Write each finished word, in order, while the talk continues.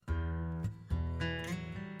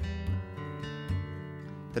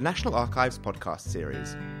The National Archives podcast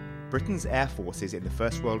series, Britain's Air Forces in the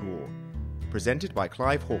First World War, presented by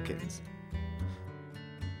Clive Hawkins.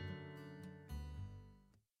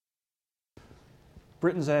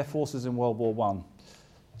 Britain's Air Forces in World War I.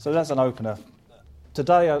 So that's an opener.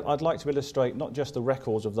 Today I'd like to illustrate not just the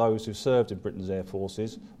records of those who served in Britain's Air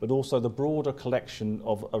Forces, but also the broader collection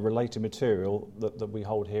of a related material that we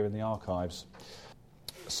hold here in the archives.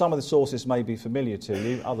 Some of the sources may be familiar to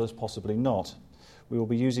you, others possibly not. We will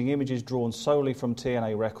be using images drawn solely from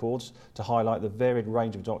TNA records to highlight the varied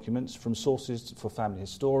range of documents, from sources for family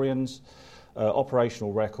historians,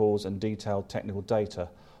 operational records and detailed technical data.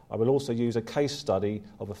 I will also use a case study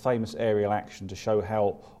of a famous aerial action to show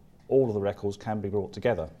how all of the records can be brought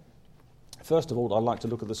together. First of all, I'd like to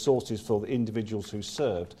look at the sources for the individuals who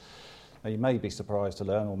served. Now, you may be surprised to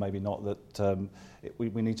learn, or maybe not, that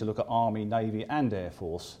we need to look at Army, Navy and Air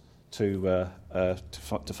Force to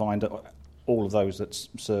find all of those that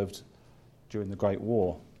served during the Great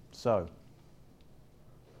War. So,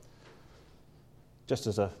 just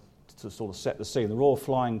to sort of set the scene, the Royal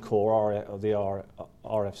Flying Corps of the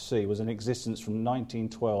RFC was in existence from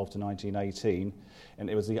 1912 to 1918, and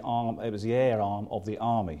it was the air arm of the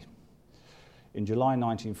Army. In July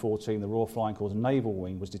 1914, the Royal Flying Corps' naval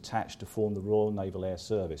wing was detached to form the Royal Naval Air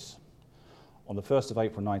Service. On the 1st of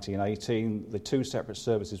April 1918, the two separate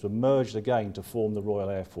services were merged again to form the Royal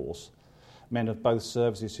Air Force. Men of both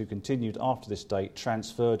services who continued after this date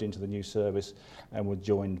transferred into the new service and were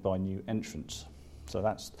joined by new entrants. So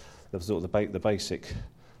that's the basic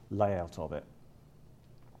layout of it.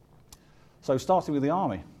 So starting with the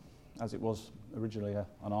Army, as it was originally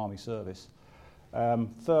an Army service.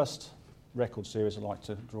 First record series I'd like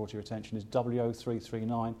to draw to your attention is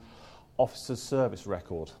W0339, Officer's Service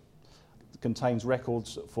Record. It contains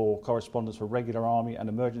records for correspondence for regular Army and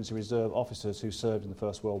Emergency Reserve officers who served in the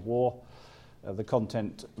First World War. The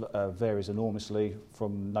content varies enormously,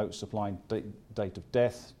 from notes supplying date of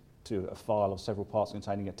death to a file of several parts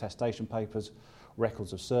containing attestation papers,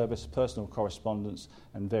 records of service, personal correspondence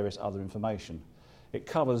and various other information. It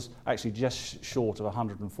covers actually just short of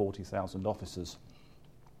 140,000 officers.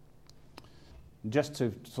 Just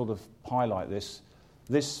to sort of highlight this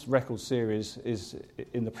record series is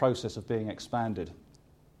in the process of being expanded.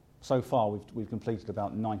 So far, we've completed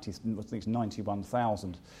about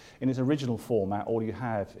 91,000. In its original format, all you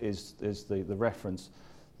have is the reference,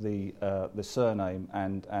 the surname,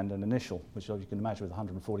 and an initial, which you can imagine with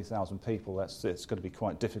 140,000 people, it's going to be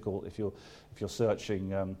quite difficult if you're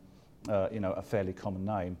searching, a fairly common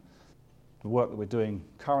name. The work that we're doing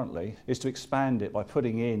currently is to expand it by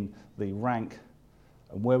putting in the rank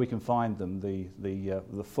and where we can find them, the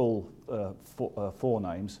full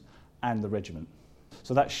forenames and the regiment.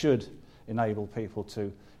 So that should enable people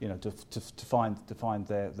to find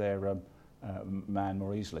their man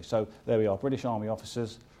more easily. So there we are, British Army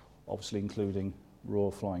officers, obviously including Royal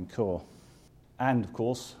Flying Corps, and of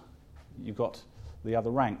course you've got the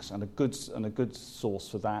other ranks, and a good source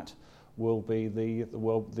for that will be the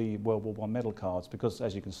World War I medal cards, because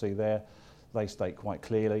as you can see there, they state quite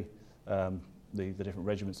clearly the different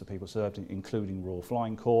regiments that people served in, including Royal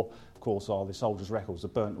Flying Corps. Of course, are the soldiers' records, the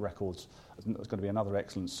burnt records. It's going to be another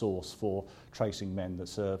excellent source for tracing men that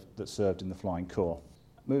served in the Flying Corps.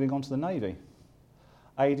 Moving on to the Navy,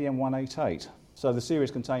 ADM 188. So the series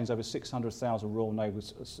contains over 600,000 Royal Naval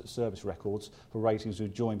Service records for ratings who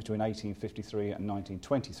joined between 1853 and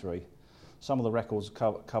 1923. Some of the records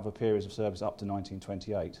cover periods of service up to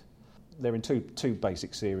 1928. They're in two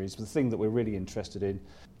basic series. The thing that we're really interested in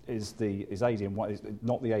is ADM,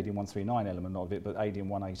 not the ADM 139 element of it, but ADM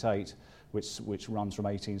 188, which runs from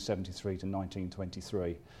 1873 to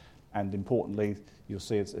 1923. And importantly, you'll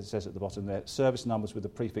see it says at the bottom there, service numbers with the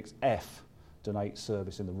prefix F denote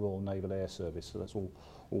service in the Royal Naval Air Service. So that's all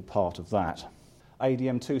part of that.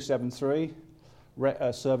 ADM 273,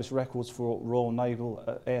 service records for Royal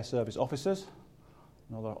Naval Air Service officers,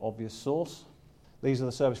 another obvious source. These are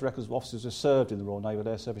the service records of officers who served in the Royal Naval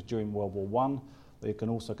Air Service during World War I. They can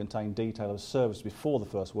also contain detail of service before the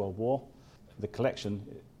First World War. The collection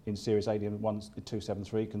in series ADM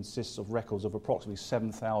 273 consists of records of approximately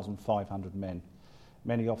 7,500 men.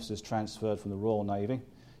 Many officers transferred from the Royal Navy.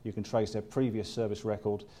 You can trace their previous service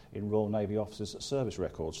record in Royal Navy officers' service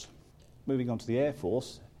records. Moving on to the Air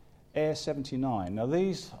Force, Air 79. Now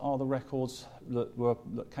these are the records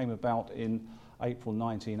that came about in April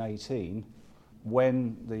 1918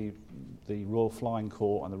 when the Royal Flying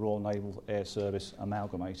Corps and the Royal Naval Air Service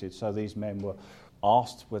amalgamated. So these men were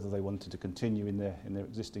asked whether they wanted to continue in their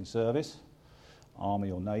existing service, Army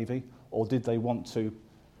or Navy, or did they want to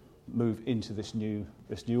move into this new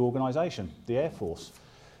organisation, the Air Force.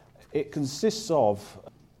 It consists of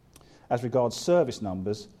As regards service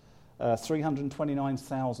numbers,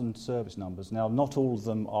 329,000 service numbers. Now, not all of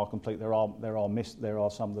them are complete. There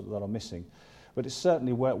are some that are missing, but it's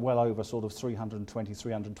certainly well over sort of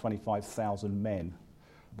 325,000 men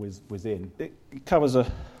within. It covers a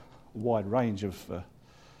wide range of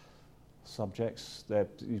subjects.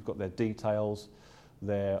 You've got their details,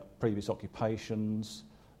 their previous occupations,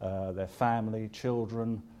 their family,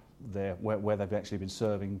 children, where they've actually been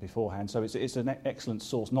serving beforehand. So it's an excellent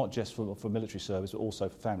source, not just for military service, but also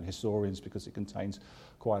for family historians, because it contains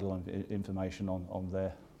quite a lot of information on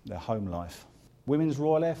their home life. Women's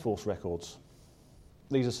Royal Air Force records.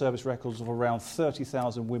 These are service records of around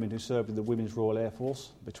 30,000 women who served in the Women's Royal Air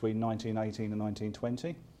Force between 1918 and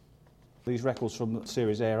 1920. These records from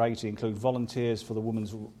Series Air 80 include volunteers for the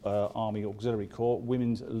Women's Army Auxiliary Corps,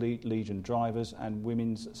 Women's Legion drivers, and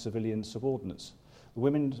women's civilian subordinates. The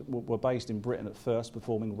women were based in Britain at first,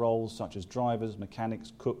 performing roles such as drivers,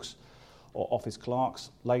 mechanics, cooks, or office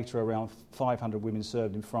clerks. Later, around 500 women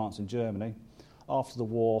served in France and Germany. After the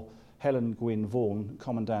war, Helen Gwynne Vaughan,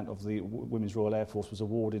 Commandant of the Women's Royal Air Force, was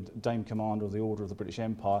awarded Dame Commander of the Order of the British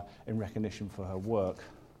Empire in recognition for her work.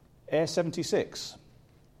 Air 76.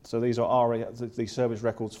 So these are the service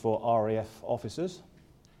records for RAF officers.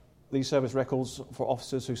 These service records for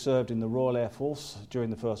officers who served in the Royal Air Force during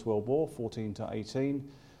the First World War, 14 to 18.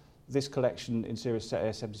 This collection in Series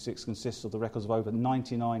Air 76 consists of the records of over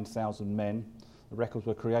 99,000 men. The records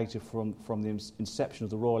were created from the inception of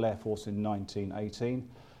the Royal Air Force in 1918.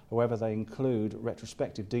 However, they include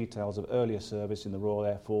retrospective details of earlier service in the Royal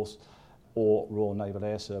Air Force or Royal Naval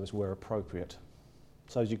Air Service where appropriate.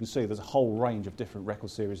 So as you can see, there's a whole range of different record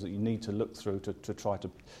series that you need to look through to try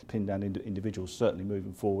to pin down individuals, certainly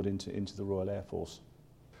moving forward into the Royal Air Force.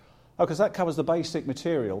 Okay, so that covers the basic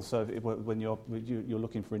material. So when you're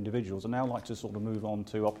looking for individuals, I'd now like to sort of move on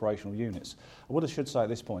to operational units. What I should say at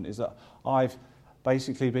this point is that I've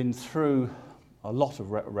basically been through a lot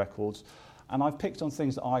of records, and I've picked on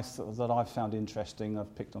things that I've found interesting.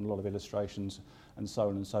 I've picked on a lot of illustrations and so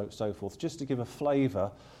on and so forth, just to give a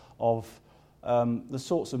flavour of the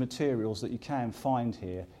sorts of materials that you can find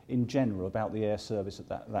here in general about the air service at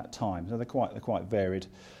that time. So they're quite varied.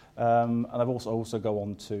 And I've also go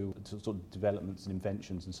on to sort of developments and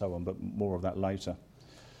inventions and so on, but more of that later.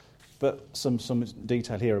 But some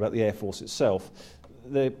detail here about the Air Force itself.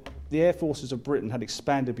 The Air Forces of Britain had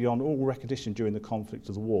expanded beyond all recognition during the conflict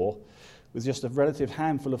of the war, with just a relative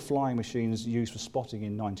handful of flying machines used for spotting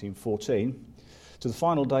in 1914, to the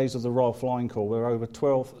final days of the Royal Flying Corps, where over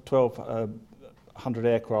 1,200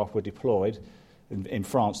 aircraft were deployed in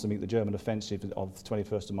France to meet the German offensive of the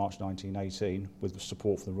 21st of March 1918, with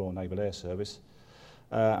support from the Royal Naval Air Service.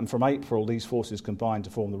 And from April, these forces combined to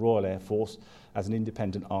form the Royal Air Force as an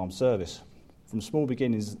independent armed service. From small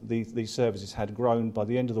beginnings, these services had grown by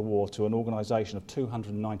the end of the war to an organisation of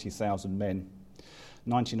 290,000 men,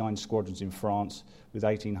 99 squadrons in France with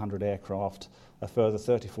 1,800 aircraft, a further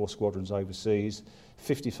 34 squadrons overseas,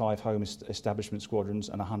 55 home establishment squadrons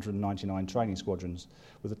and 199 training squadrons,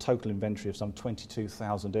 with a total inventory of some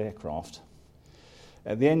 22,000 aircraft.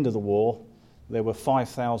 At the end of the war, there were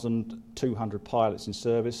 5,200 pilots in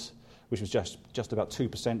service, which was just about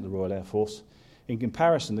 2% of the Royal Air Force. In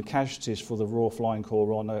comparison, the casualties for the Royal Flying Corps,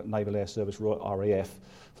 Royal Naval Air Service, RAF,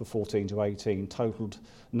 for 14 to 18 totalled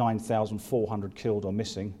 9,400 killed or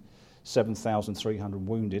missing, 7,300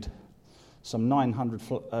 wounded. Some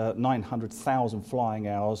 900,000 flying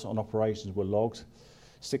hours on operations were logged,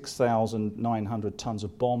 6,900 tons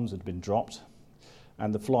of bombs had been dropped,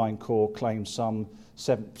 and the Flying Corps claimed some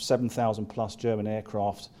 7,000 plus German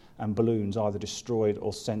aircraft and balloons either destroyed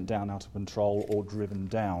or sent down out of control or driven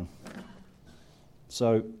down.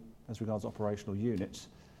 So, as regards operational units,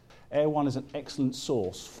 Air 1 is an excellent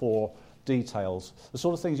source for details, the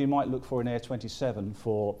sort of things you might look for in Air 27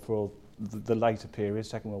 for the later periods,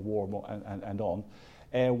 Second World War and on.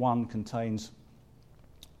 Air 1 contains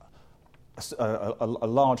a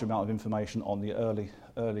large amount of information on the early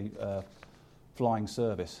flying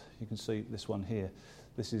service. You can see this one here.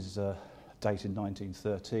 This is dated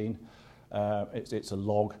 1913. It's a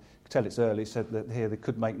log. You can tell it's early. It said that here they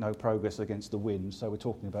could make no progress against the wind. So we're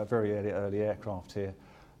talking about very early aircraft here,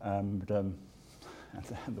 and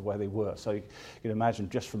the way they were. So you can imagine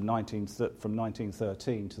just from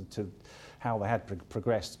 1913 to how they had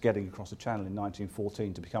progressed, getting across the Channel in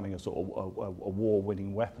 1914 to becoming a sort of a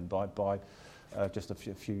war-winning weapon by just a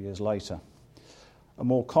few years later. A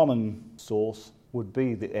more common source would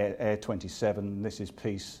be the Air 27. This is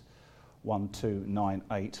Piece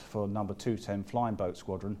 1298 for number 210 Flying Boat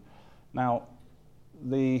Squadron. Now,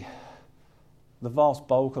 the The vast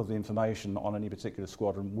bulk of the information on any particular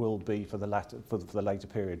squadron will be for the later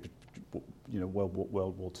period,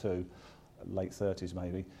 World War II, late 30s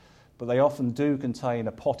maybe. But they often do contain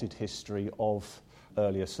a potted history of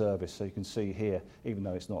earlier service. So you can see here, even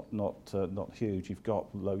though it's not huge, you've got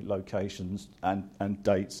locations and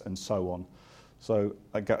dates and so on. So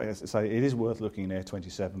as I say, it is worth looking in Air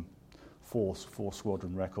 27 for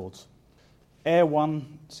squadron records. Air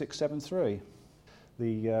 1673.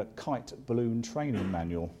 The Kite Balloon Training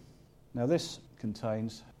Manual. Now this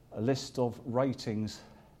contains a list of ratings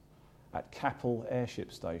at Capel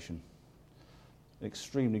Airship Station. An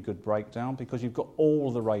extremely good breakdown because you've got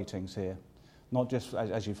all the ratings here, not just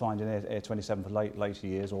as you find in Air 27 for later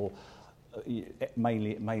years or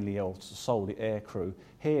mainly or solely aircrew.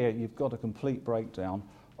 Here you've got a complete breakdown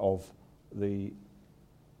of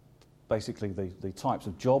basically the types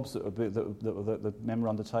of jobs that the men were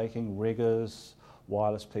undertaking, riggers,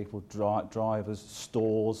 wireless people, drivers,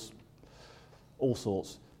 stores, all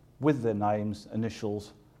sorts, with their names,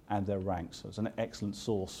 initials, and their ranks. So it's an excellent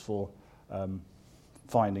source for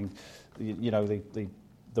finding, the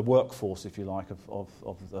workforce, if you like, of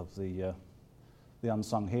the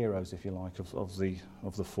unsung heroes, if you like, of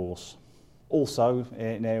the force. Also,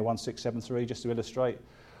 in Air 1673, just to illustrate,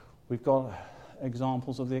 we've got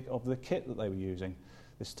examples of the kit that they were using.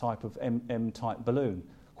 This type of M-type balloon.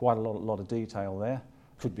 Quite a lot of detail there.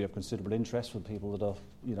 Could be of considerable interest for people that are,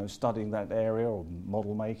 studying that area or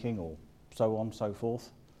model making or so on, so forth.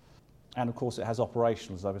 And of course, it has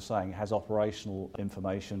operational, as I was saying, it has operational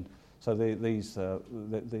information. So this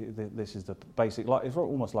is the basic, it's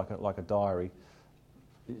almost like a diary.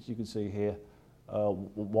 As you can see here,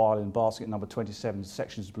 while in basket number 27,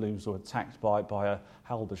 sections balloons were attacked by a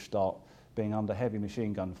Halberstadt. Being under heavy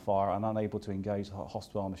machine gun fire and unable to engage a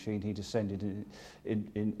hostile machine, he descended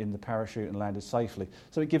in the parachute and landed safely.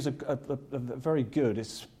 So it gives a very good,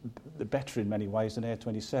 it's better in many ways than Air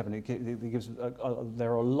 27. It gives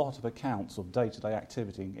there are a lot of accounts of day-to-day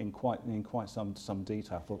activity in quite some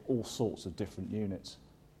detail for all sorts of different units.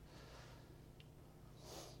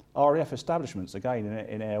 RAF establishments, again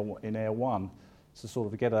in Air 1, to sort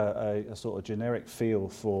of get a sort of generic feel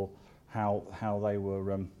for how they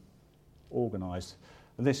were organised.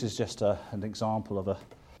 And this is just an example of a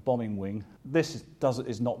bombing wing. This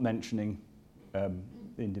is not mentioning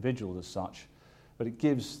individuals as such, but it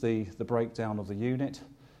gives the breakdown of the unit,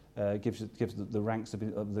 gives the ranks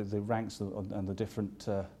the ranks and the different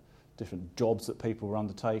jobs that people were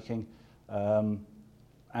undertaking, and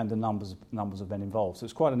the numbers of men involved. So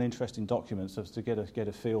it's quite an interesting document, so to get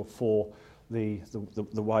a feel for the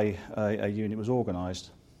way a unit was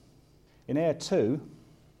organised. In Air 2,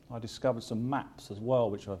 I discovered some maps as well,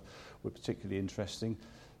 which were particularly interesting.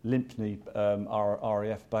 Lympne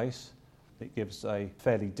RAF base. It gives a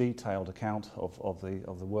fairly detailed account of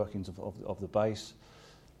the workings of the base,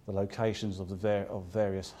 the locations of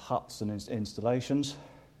various huts and installations,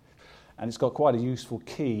 and it's got quite a useful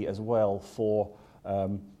key as well for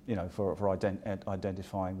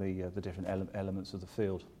identifying the different elements of the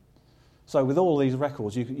field. So with all these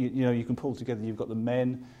records, you can pull together. You've got the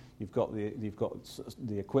men. You've got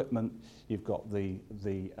the equipment. You've got the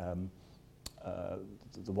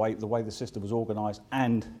way the system was organised,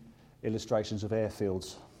 and illustrations of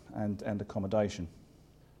airfields and accommodation.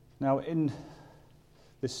 Now, in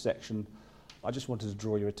this section, I just wanted to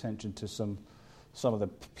draw your attention to some of the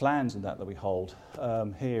plans and that we hold.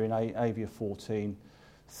 Here in Avia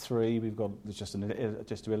 14.3, we've got just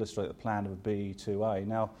to illustrate the plan of a BE2A.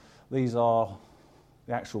 Now, the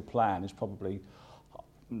actual plan is probably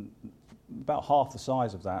about half the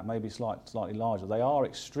size of that, maybe slightly larger. They are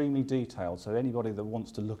extremely detailed, so anybody that wants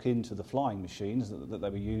to look into the flying machines that they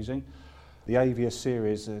were using, the Avia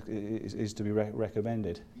series is to be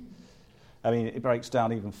recommended. I mean, it breaks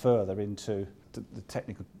down even further into the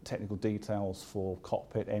technical details for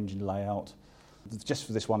cockpit, engine layout. Just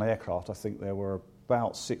for this one aircraft, I think there were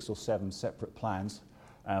about 6 or 7 separate plans,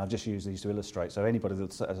 and I've just used these to illustrate. So anybody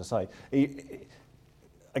that's, as I say,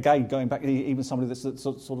 again, going back, even somebody that's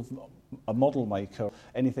sort of a model maker,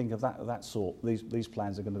 anything of that sort, these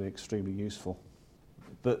plans are going to be extremely useful.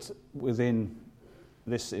 But within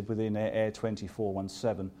Air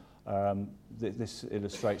 2417, this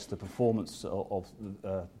illustrates the performance of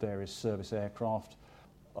various service aircraft.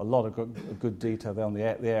 A lot of good detail there on the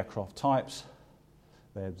aircraft types,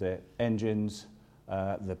 their engines,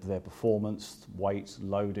 their performance, weights,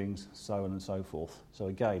 loadings, so on and so forth. So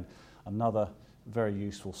again, another very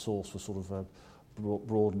useful source for sort of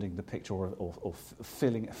broadening the picture or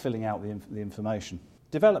filling out the information.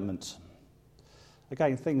 Development.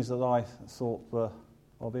 Again, things that I thought were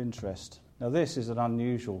of interest. Now, this is an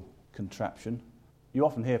unusual contraption. you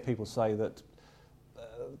often hear people say that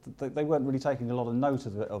they weren't really taking a lot of note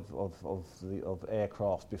of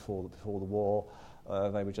aircraft before the war.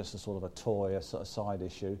 They were just a sort of a toy, a sort of side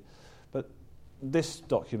issue. But this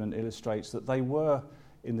document illustrates that they were,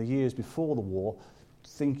 in the years before the war,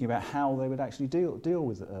 thinking about how they would actually deal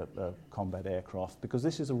with combat aircraft, because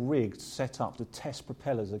this is a rig set up to test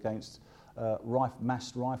propellers against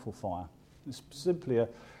massed rifle fire. It's simply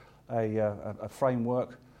a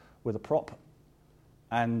framework with a prop,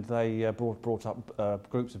 and they brought up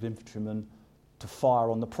groups of infantrymen to fire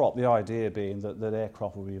on the prop. The idea being that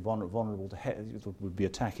aircraft would be vulnerable to would be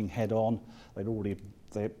attacking head on.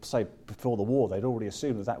 They say before the war they'd already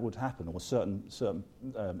assumed that would happen, or certain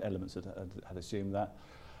elements had assumed that.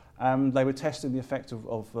 They were testing the effect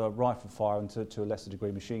of rifle fire and to a lesser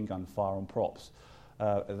degree machine gun fire on props.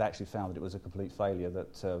 They actually found that it was a complete failure,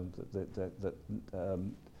 that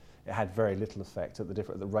it had very little effect at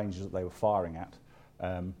the ranges that they were firing at.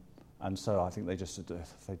 And so I think they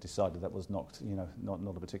decided that was not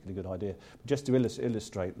a particularly good idea. But just to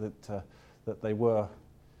illustrate that they were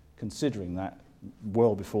considering that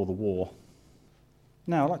well before the war.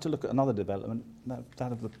 Now I'd like to look at another development,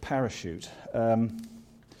 that of the parachute.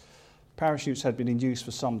 Parachutes had been in use for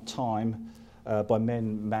some time by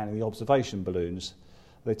men manning the observation balloons.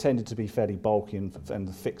 They tended to be fairly bulky and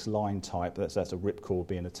the fixed line type. That's a ripcord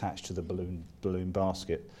being attached to the balloon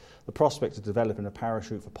basket. The prospect of developing a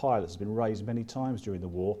parachute for pilots has been raised many times during the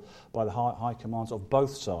war by the high commands of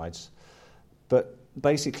both sides. But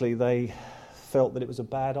basically they felt that it was a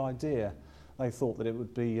bad idea. They thought that it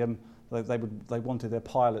would be, they wanted their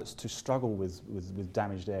pilots to struggle with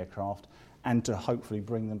damaged aircraft and to hopefully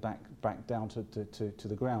bring them back down to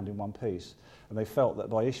the ground in one piece. And they felt that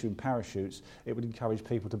by issuing parachutes, it would encourage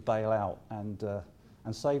people to bail out and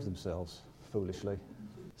save themselves, foolishly.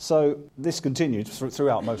 So this continued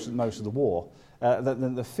throughout most of the war.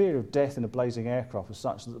 The fear of death in a blazing aircraft was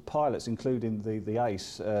such that the pilots, including the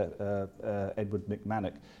ace, Edward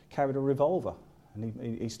McManus, carried a revolver.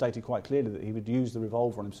 And he stated quite clearly that he would use the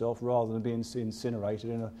revolver on himself rather than being incinerated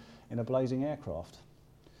in a blazing aircraft.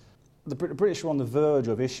 The British were on the verge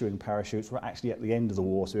of issuing parachutes. Were actually at the end of the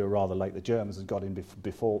war, so we were rather late. The Germans had got in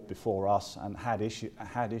before us and had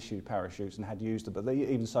issued parachutes and had used them. But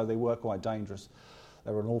even so, they were quite dangerous.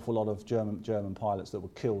 There were an awful lot of German pilots that were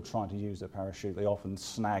killed trying to use their parachute. They often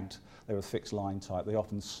snagged. They were fixed line type. They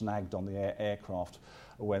often snagged on the aircraft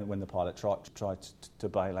when the pilot tried to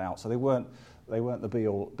bail out. So they weren't the be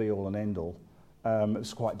all and end all. It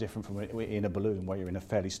was quite different from in a balloon where you're in a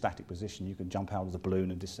fairly static position. You can jump out of the balloon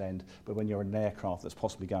and descend. But when you're in an aircraft that's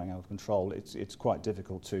possibly going out of control, it's quite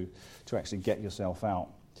difficult to actually get yourself out.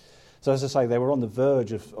 So as I say, they were on the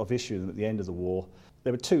verge of issuing them at the end of the war.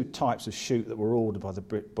 There were two types of chute that were ordered by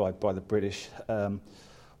the British.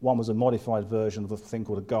 One was a modified version of a thing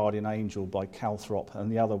called a Guardian Angel by Calthrop,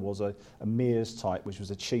 and the other was a Mears type, which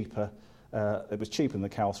was cheaper. It was cheaper than the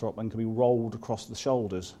Calthrop and could be rolled across the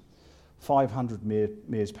shoulders. 500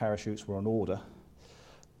 Mears parachutes were on order.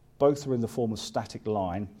 Both were in the form of static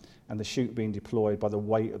line, and the chute being deployed by the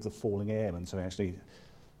weight of the falling airman, so actually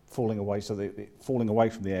falling away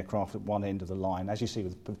from the aircraft at one end of the line. As you see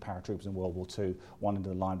with paratroopers in World War II, one end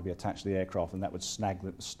of the line would be attached to the aircraft, and that would snag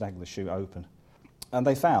the chute open. And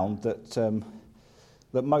they found that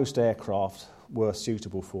most aircraft were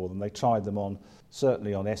suitable for them. They tried them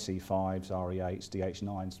certainly on SE-5s, RE-8s,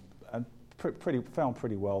 DH-9s, and found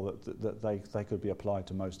pretty well that they could be applied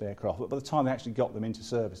to most aircraft. But by the time they actually got them into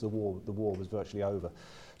service, the war was virtually over.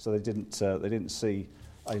 So they didn't see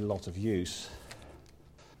a lot of use.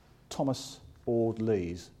 Thomas Ord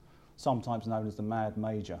Lees, sometimes known as the Mad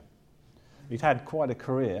Major. He'd had quite a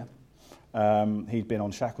career. He'd been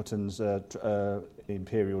on Shackleton's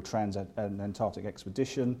Imperial Trans-Antarctic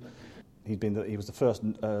Expedition. He was the first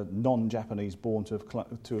non-Japanese born to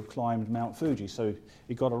have climbed Mount Fuji, so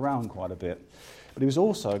he got around quite a bit. But he was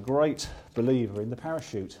also a great believer in the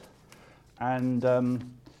parachute, and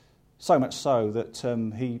so much so that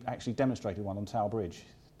he actually demonstrated one on Tower Bridge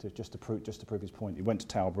just to prove his point. He went to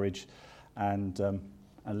Tower Bridge and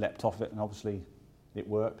leapt off it, and obviously it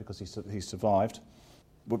worked because he survived.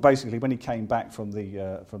 But basically, when he came back from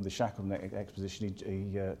the Shackleton expedition,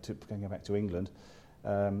 going back to England.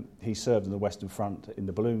 He served in the Western Front in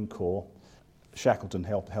the Balloon Corps. Shackleton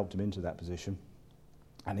helped him into that position,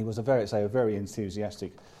 and he was a very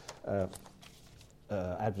enthusiastic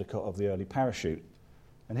advocate of the early parachute.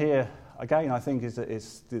 And here again, I think is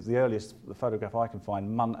the earliest photograph I can find,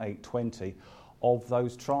 Mun 820, of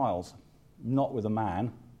those trials. Not with a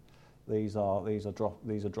man. These are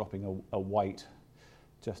dropping a weight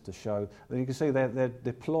just to show. And you can see they're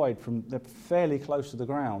deployed they're fairly close to the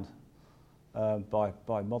ground.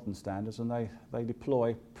 by modern standards, and they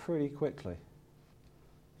deploy pretty quickly.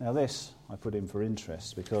 Now this I put in for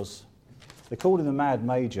interest because they called him the Mad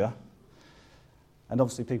Major, and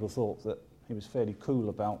obviously people thought that he was fairly cool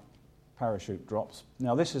about parachute drops.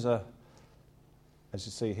 Now this is as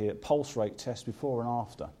you see here, pulse rate test before and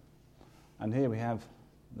after. And here we have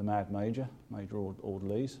the Mad Major, Major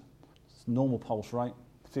Ordalies. Normal pulse rate,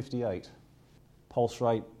 58. Pulse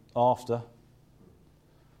rate after,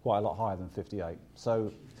 quite a lot higher than 58.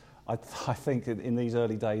 So I think in these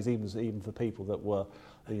early days, even for people that were,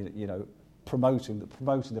 promoting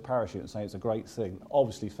the parachute and saying it's a great thing,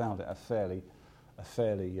 obviously found it a fairly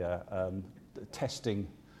testing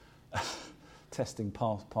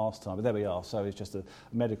pastime. But there we are. So it's just a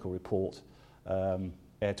medical report,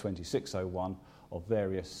 Air 2601, of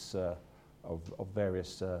various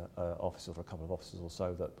officers, or a couple of officers or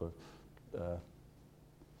so, that were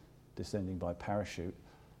descending by parachute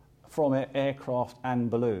from aircraft and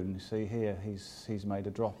balloon. You see here, he's made a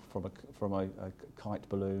drop from a kite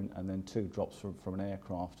balloon, and then 2 drops from an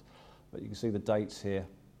aircraft. But you can see the dates here.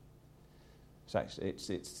 It's actually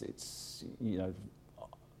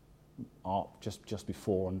just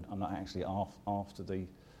before and not actually after the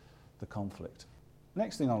conflict.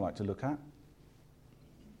 Next thing I'd like to look at,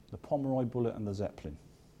 the Pomeroy bullet and the Zeppelin.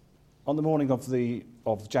 On the morning of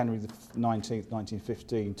January the 19th,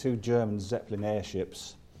 1915, 2 German Zeppelin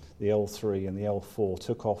airships, the L3 and the L4,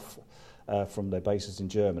 took off from their bases in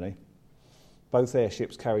Germany. Both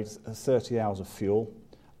airships carried 30 hours of fuel,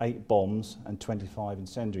 8 bombs and 25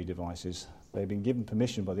 incendiary devices. They had been given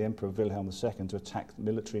permission by the Emperor Wilhelm II to attack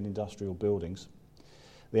military and industrial buildings.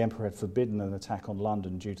 The Emperor had forbidden an attack on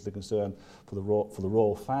London due to the concern for the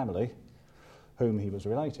royal family, whom he was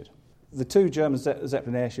related. The 2 German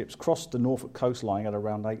Zeppelin airships crossed the Norfolk coastline at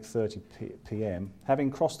around 8:30 p.m.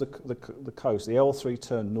 Having crossed the coast, the L3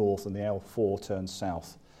 turned north and the L4 turned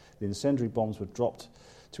south. The incendiary bombs were dropped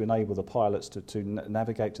to enable the pilots to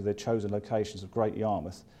navigate to their chosen locations of Great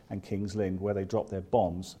Yarmouth and King's Lynn, where they dropped their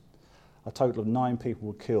bombs. A total of 9 people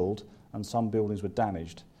were killed and some buildings were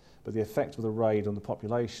damaged. But the effect of the raid on the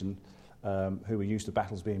population, who were used to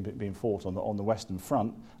battles being fought on the Western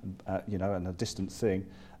Front, and a distant thing,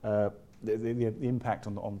 the impact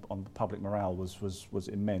on public morale was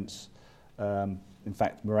immense. In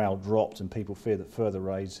fact, morale dropped, and people feared that further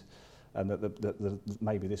raids, and that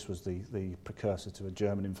maybe this was the precursor to a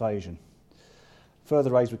German invasion.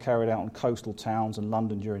 Further raids were carried out on coastal towns and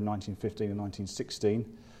London during 1915 and 1916.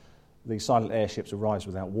 The silent airships arrived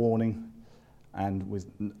without warning, and with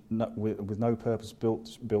no purpose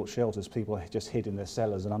built shelters. People just hid in their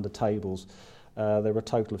cellars and under tables. There were a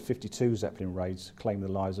total of 52 Zeppelin raids, claiming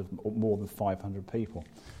the lives of more than 500 people.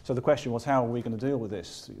 So the question was, how are we going to deal with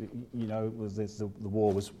this? The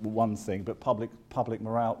war was one thing, but public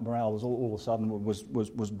morale was all of a sudden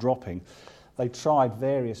was dropping. They tried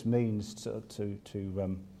various means to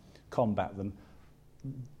combat them.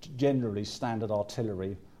 Generally, standard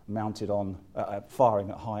artillery mounted on firing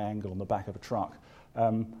at high angle on the back of a truck.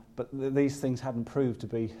 But these things hadn't proved to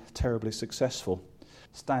be terribly successful.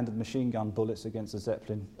 Standard machine gun bullets against the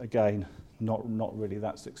Zeppelin, again, not really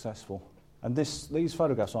that successful. And these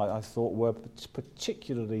photographs I thought were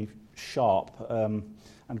particularly sharp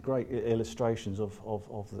and great illustrations of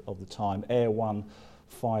the time. Air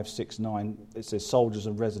 1569, it says soldiers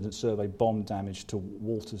and residents survey bomb damage to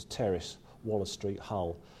Walters Terrace, Wallace Street,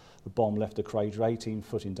 Hull. The bomb left a crater 18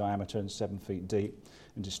 foot in diameter and 7 feet deep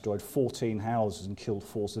and destroyed 14 houses and killed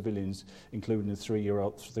 4 civilians, including the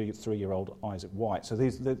three-year-old Isaac White. So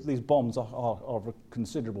these bombs are of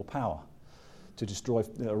considerable power. To destroy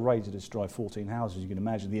a raid to destroy 14 houses, you can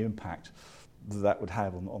imagine the impact that would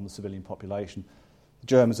have on the civilian population. The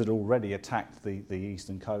Germans had already attacked the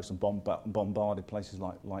eastern coast and bombarded places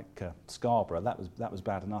like Scarborough. That was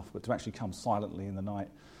bad enough, but to actually come silently in the night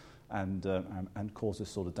and cause this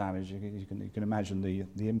sort of damage, you can imagine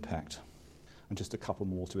the impact. And just a couple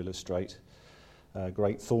more to illustrate.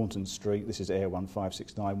 Great Thornton Street, this is Air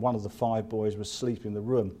 1569. One of the 5 boys was asleep in the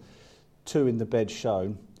room. 2 in the bed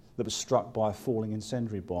shown that was struck by a falling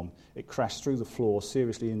incendiary bomb. It crashed through the floor,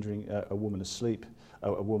 seriously injuring a woman asleep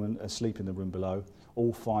in the room below.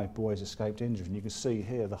 All 5 boys escaped injured. And you can see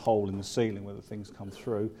here the hole in the ceiling where the things come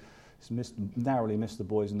through. It's narrowly missed the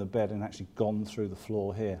boys in the bed and actually gone through the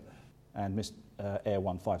floor here. And missed Air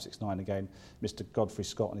 1569 again, Mr. Godfrey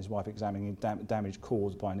Scott and his wife examining damage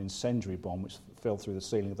caused by an incendiary bomb which fell through the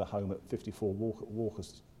ceiling of the home at 54 Walker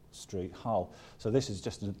Street, Hull. So this is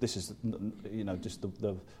an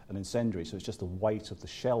incendiary. So it's just the weight of the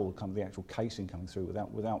shell, the actual casing coming through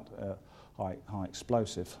without high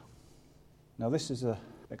explosive. Now this is an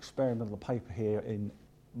experimental paper here in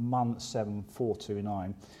MUN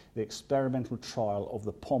 7429, the experimental trial of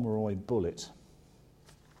the Pomeroy bullet.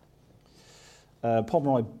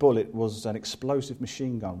 Pomeroy bullet was an explosive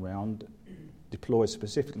machine gun round deployed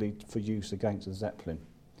specifically for use against the Zeppelin.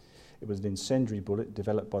 It was an incendiary bullet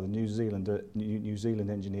developed by the New Zealand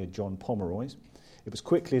engineer John Pomeroy. It was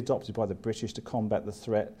quickly adopted by the British to combat the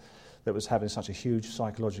threat that was having such a huge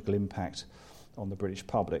psychological impact on the British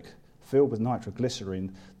public. Filled with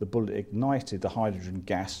nitroglycerine, the bullet ignited the hydrogen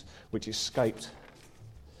gas which escaped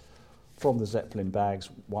from the Zeppelin bags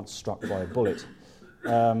once struck by a bullet.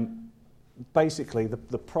 Basically,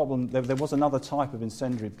 the problem, there was another type of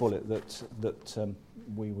incendiary bullet that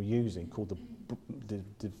we were using called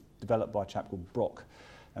developed by a chap called Brock,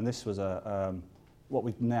 and this was what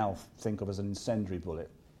we now think of as an incendiary bullet.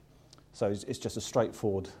 So it's just a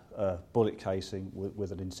straightforward bullet casing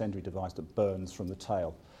with an incendiary device that burns from the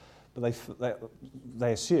tail. But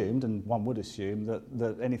they assumed, and one would assume,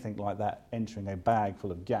 that anything like that entering a bag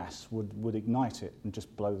full of gas would ignite it and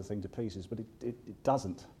just blow the thing to pieces, but it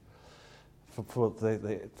doesn't. For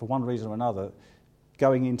one reason or another,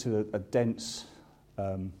 going into a dense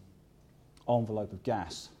envelope of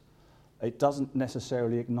gas, it doesn't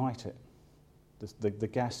necessarily ignite it. The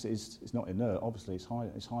gas is not inert, obviously it's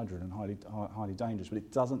hydrogen and highly dangerous, but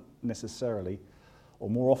it doesn't necessarily, or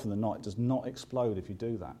more often than not, it does not explode if you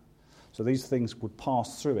do that. So these things would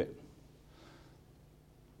pass through it.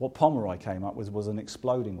 What Pomeroy came up with was an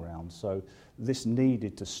exploding round, so this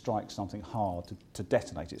needed to strike something hard to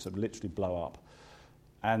detonate it, so it would literally blow up.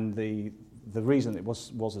 And the reason it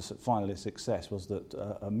was finally a success was that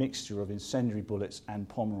a mixture of incendiary bullets and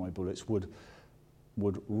Pomeroy bullets would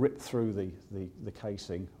rip through the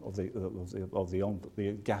casing of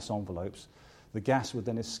the gas envelopes. The gas would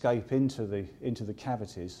then escape into the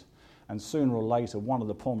cavities, and sooner or later one of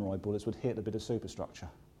the Pomeroy bullets would hit a bit of superstructure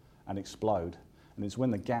and explode. And it's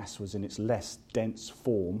when the gas was in its less dense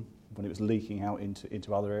form, when it was leaking out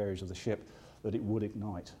into other areas of the ship, that it would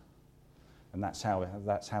ignite. And that's how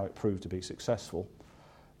it proved to be successful.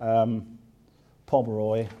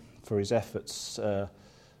 Pomeroy, for his efforts,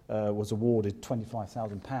 was awarded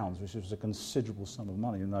 £25,000, which was a considerable sum of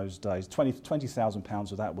money in those days.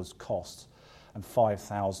 £20,000 of that was cost, and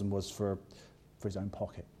 £5,000 was for his own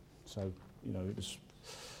pocket. So, it was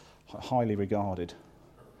highly regarded.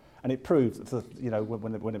 And it proved that,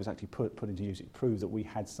 when it was actually put into use, it proved that we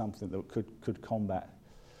had something that could combat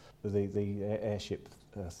the airship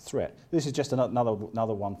threat. This is just another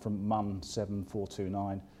one from MUN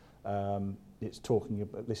 7429. It's talking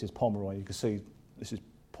about, this is Pomeroy. You can see this is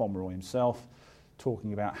Pomeroy himself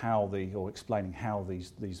talking about explaining how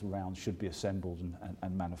these rounds should be assembled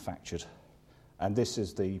and manufactured. And this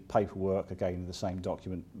is the paperwork, again in the same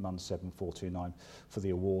document, MUN 7429, for the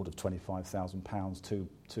award of £25,000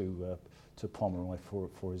 to Pomeroy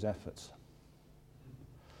for his efforts.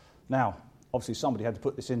 Now, obviously somebody had to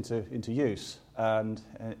put this into use, and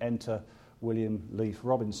enter William Leaf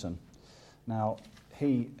Robinson. Now,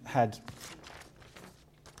 he had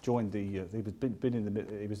joined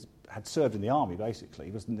had served in the army basically.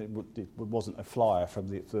 He wasn't a flyer from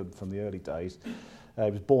the early days. He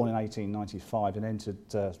was born in 1895 and entered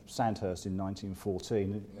Sandhurst in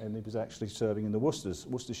 1914, and he was actually serving in the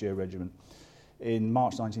Worcestershire Regiment. In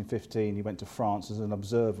March 1915, he went to France as an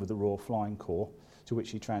observer with the Royal Flying Corps, to which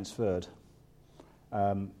he transferred.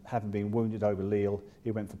 Having been wounded over Lille,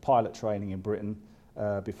 he went for pilot training in Britain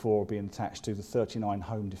before being attached to the 39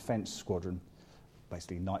 Home Defence Squadron,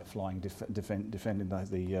 basically night flying, defending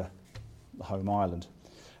the home island.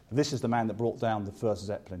 This is the man that brought down the first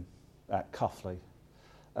Zeppelin at Cuffley.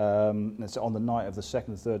 It's on the night of the 2nd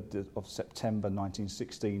and 3rd of September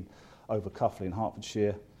 1916 over Cuffley in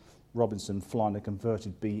Hertfordshire. Robinson, flying a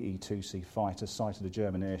converted BE-2C fighter, sighted a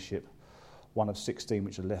German airship, one of 16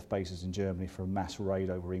 which had left bases in Germany for a mass raid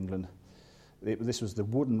over England. This was the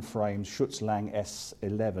wooden-framed Schutzlang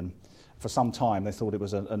S-11. For some time they thought it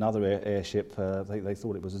was another airship. They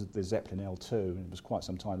thought it was the Zeppelin L2, and it was quite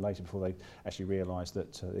some time later before they actually realised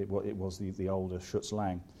that it was the older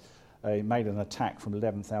Schutzlang. He made an attack from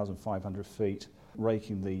 11,500 feet,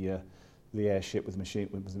 raking the airship with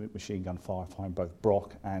machine gun fire behind both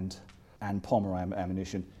Brock and Pomeroy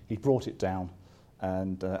ammunition. He brought it down,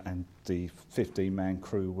 and the 15-man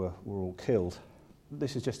crew were all killed.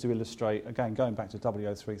 This is just to illustrate, again, going back to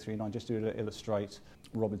W0339, just to illustrate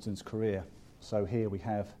Robinson's career. So here we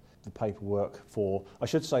have the paperwork for, I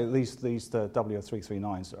should say that these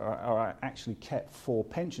W0339s are actually kept for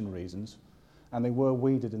pension reasons, and they were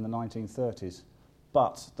weeded in the 1930s.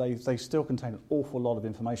 But they still contain an awful lot of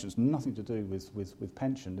information. It's nothing to do with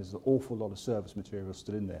pension. There's an awful lot of service material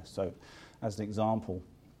still in there. So, as an example,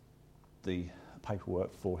 the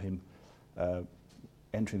paperwork for him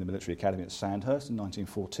entering the military academy at Sandhurst in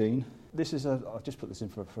 1914. This is I've just put this in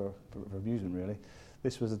for amusement, really.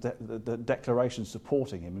 This was the declaration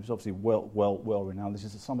supporting him. He was obviously well renowned. This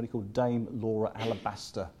is somebody called Dame Laura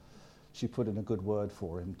Alabaster. She put in a good word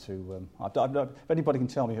for him to... if anybody can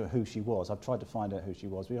tell me who she was, I've tried to find out who she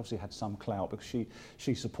was. We obviously had some clout because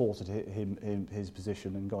she supported his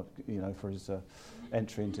position and got, for his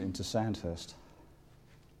entry into Sandhurst.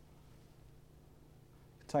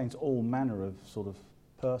 Contains all manner of sort of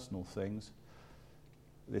personal things.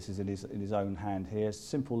 This is in his own hand here.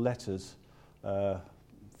 Simple letters, in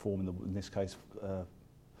this case,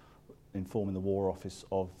 informing the War Office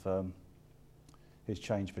of his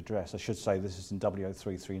change of address. I should say this is in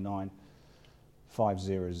W0339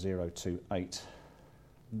 50028.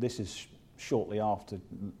 This is shortly after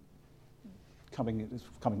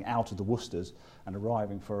coming out of the Worcesters and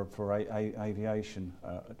arriving for aviation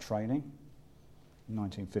training in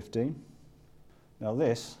 1915. Now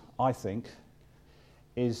this, I think,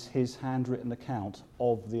 is his handwritten account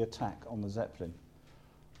of the attack on the Zeppelin.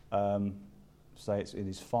 So it's in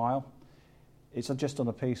his file. It's just on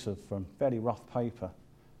a piece of fairly rough paper,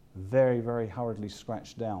 very, very hurriedly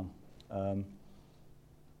scratched down. And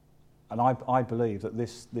I believe that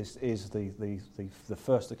this is the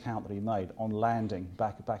first account that he made on landing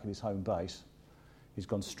back at his home base. He's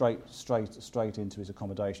gone straight into his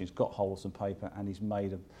accommodation. He's got hold of some paper and he's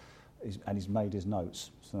made his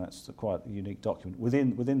notes. So that's quite a unique document.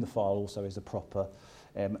 Within the file also is a proper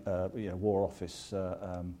War Office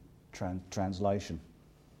translation.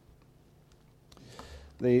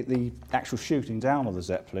 The actual shooting down of the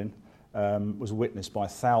Zeppelin was witnessed by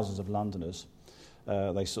thousands of Londoners.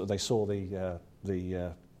 They saw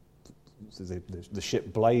the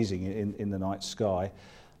ship blazing in the night sky.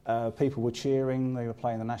 People were cheering. They were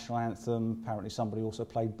playing the national anthem. Apparently, somebody also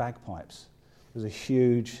played bagpipes. It was a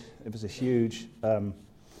huge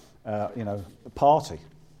party.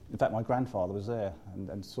 In fact, my grandfather was there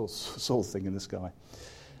and saw the thing in the sky.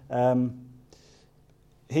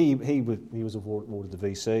 He was awarded the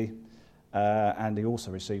VC, and he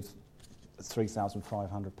also received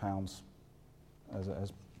 £3,500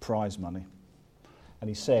 as prize money. And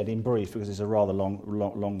he said, in brief, because it's a rather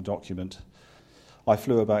long document, I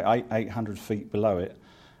flew about 800 feet below it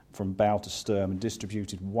from bow to stern and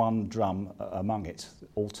distributed one drum among it,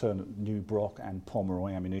 alternate new Brock and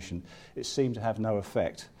Pomeroy ammunition. It seemed to have no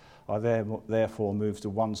effect. I therefore moved to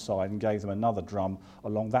one side and gave them another drum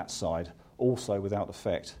along that side, also without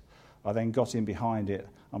effect. I then got in behind it,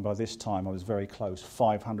 and by this time I was very close,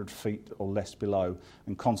 500 feet or less below,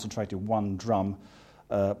 and concentrated one drum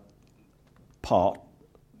part.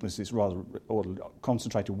 This is rather orderly.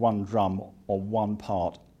 Concentrated one drum on one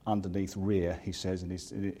part underneath rear, he says in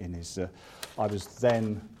his. I was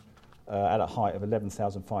then at a height of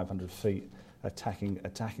 11,500 feet, attacking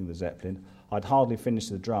the Zeppelin. I'd hardly finished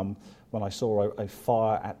the drum when I saw a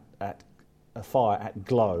fire at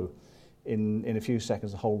glow. In a few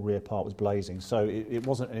seconds, the whole rear part was blazing. So it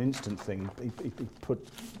wasn't an instant thing. He put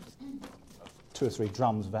 2 or 3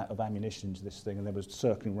 drums of ammunition into this thing, and then was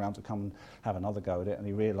circling around to come and have another go at it. And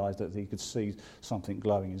he realised that he could see something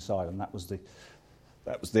glowing inside, and that was the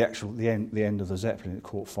end of the Zeppelin. It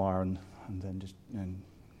caught fire and then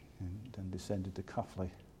descended to Cuffley.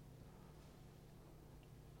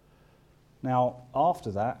 Now, after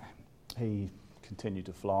that, he continued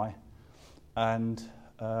to fly, and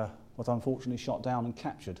was unfortunately shot down and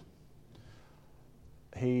captured.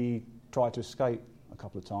 He tried to escape a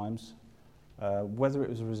couple of times. Whether it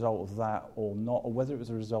was a result of that or not, or whether it was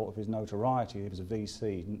a result of his notoriety, he was a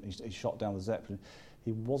VC, he shot down the Zeppelin,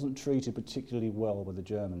 he wasn't treated particularly well with the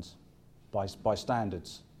Germans by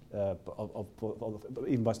standards,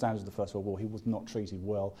 even by standards of the First World War. He was not treated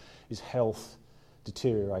well. His health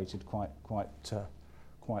deteriorated quite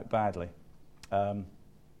badly.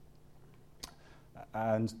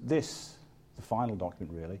 And this, the final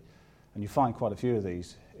document really, and you find quite a few of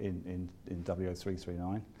these in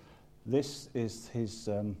W0339, this is his,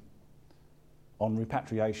 on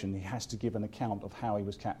repatriation, he has to give an account of how he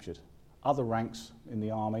was captured. Other ranks in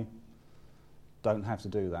the army don't have to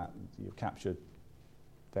do that. You're captured,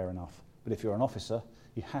 fair enough. But if you're an officer,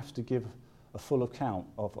 you have to give a full account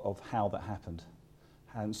of how that happened.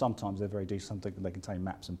 And sometimes they're very decent, they contain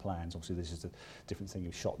maps and plans. Obviously this is a different thing,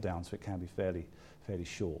 you've shot down, so it can be fairly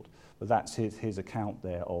short. But that's his account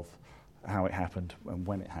there of how it happened and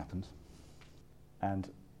when it happened. And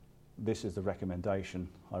this is the recommendation.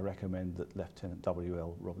 I recommend that Lieutenant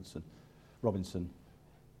W.L. Robinson,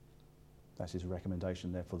 that's his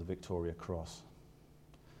recommendation there for the Victoria Cross.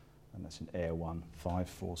 And that's in Air 1,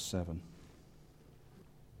 547.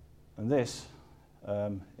 And this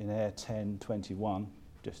in Air 1021,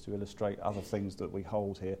 just to illustrate other things that we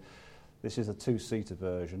hold here. This is a two-seater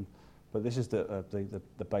version, but this is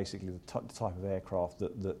basically the type of aircraft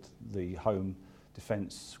that the Home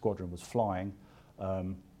Defence Squadron was flying.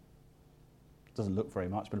 Doesn't look very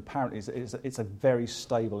much, but apparently it's a very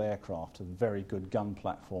stable aircraft, a very good gun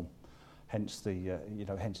platform. Hence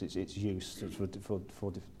hence its use for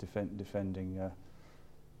defending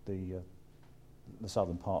the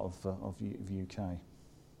southern part of UK.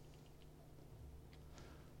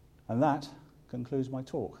 And that concludes my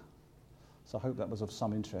talk. So I hope that was of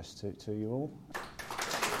some interest to you all.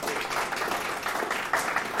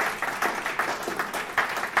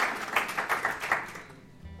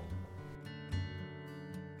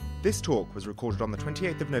 This talk was recorded on the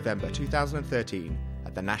 28th of November 2013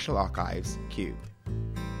 at the National Archives, Kew.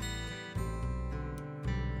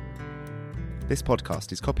 This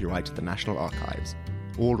podcast is copyright to the National Archives.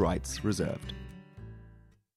 All rights reserved.